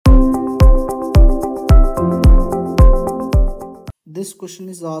this question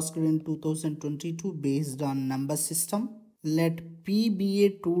is asked in 2022 based on number system. Let P be a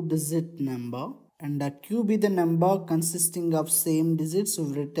 2-digit number and Q be the number consisting of same digits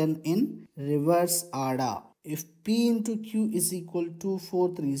written in reverse order. If P into Q is equal to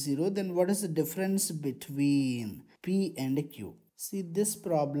 430, then what is the difference between P and Q? See, this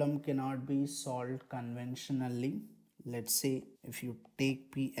problem cannot be solved conventionally. Let's say if you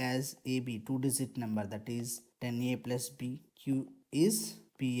take P as AB, 2-digit number, that is 10A plus B, Q is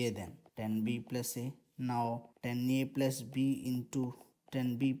PA, then 10B plus A. Now 10A plus B into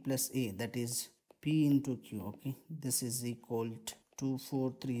 10B plus A, that is P into Q. Okay, this is equal to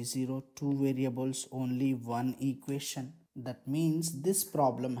 2430, two variables, only one equation. That means this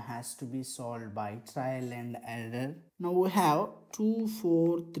problem has to be solved by trial and error. Now we have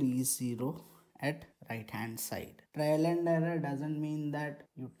 2430 at right hand side. Trial and error doesn't mean that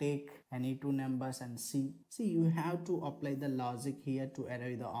you take any two numbers and see. You have to apply the logic here to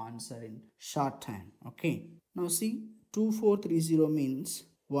arrive the answer in short time. Okay, now see, 2430 means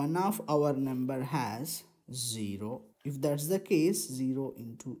one of our number has 0. If that's the case, 0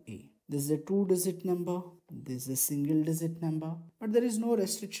 into A. This is a 2-digit number, this is a single digit number, but there is no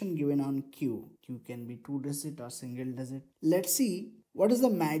restriction given on Q. Q can be 2-digit or single digit. Let's see what is the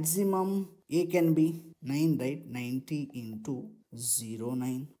maximum A can be. 9, right? 90 into 0,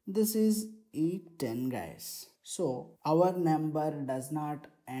 9. This is 810, guys. So our number does not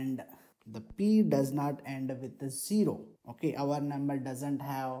end, the P does not end with the 0. Okay, our number doesn't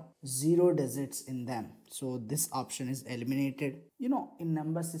have 0 digits in them, so this option is eliminated. You know, in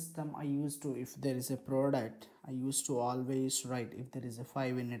number system, I used to, if there is a product, I used to always write, if there is a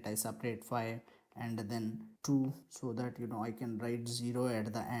 5 in it, I separate 5 and then 2, so that, you know, I can write 0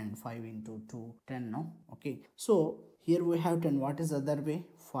 at the end. 5 into 2, 10, no? Okay, so here we have 10. What is other way?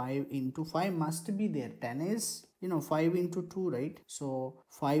 5 into 5 must be there. 10 is, you know, 5 into 2, right? So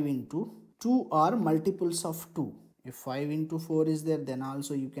 5 into 2 are multiples of 2. If 5 into 4 is there, then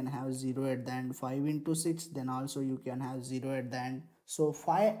also you can have 0 at the end. 5 into 6, then also you can have 0 at the end. So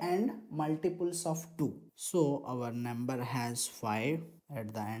 5 and multiples of 2. So our number has 5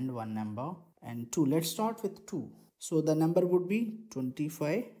 at the end, one number, and 2. Let's start with 2. So the number would be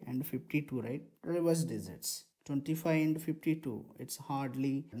 25 and 52, right? Reverse digits. 25 and 52, it's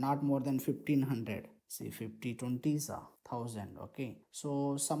hardly not more than 1500. See, 50 20s are 1000. Okay,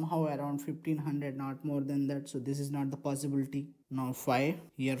 so somehow around 1500, not more than that. So this is not the possibility. Now 5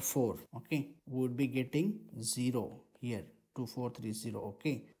 here, 4. Okay, would be getting 0 here, 2430.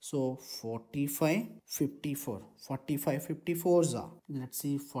 Okay, so 45 54, 45 54s are, let's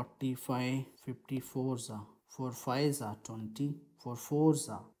see, 45 54s are, 4 5s are 20, 4 4s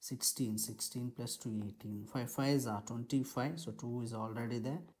are 16, 16 plus 2 18, 5 5s are 25, so 2 is already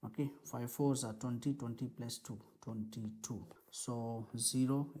there. Okay, 5 4s are 20, 20 plus 2 22. So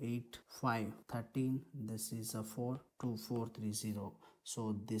 0 8 5 13, this is a 4, 2430.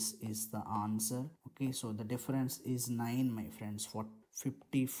 So this is the answer. Okay, so the difference is 9, my friends.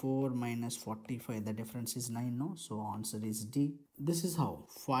 54 minus 45, the difference is 9, no? So answer is D. This is how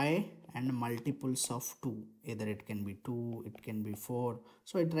 5 and multiples of 2, either it can be 2, it can be 4.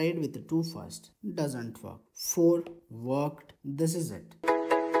 So I tried with the 2 first, doesn't work. 4 worked. This is it.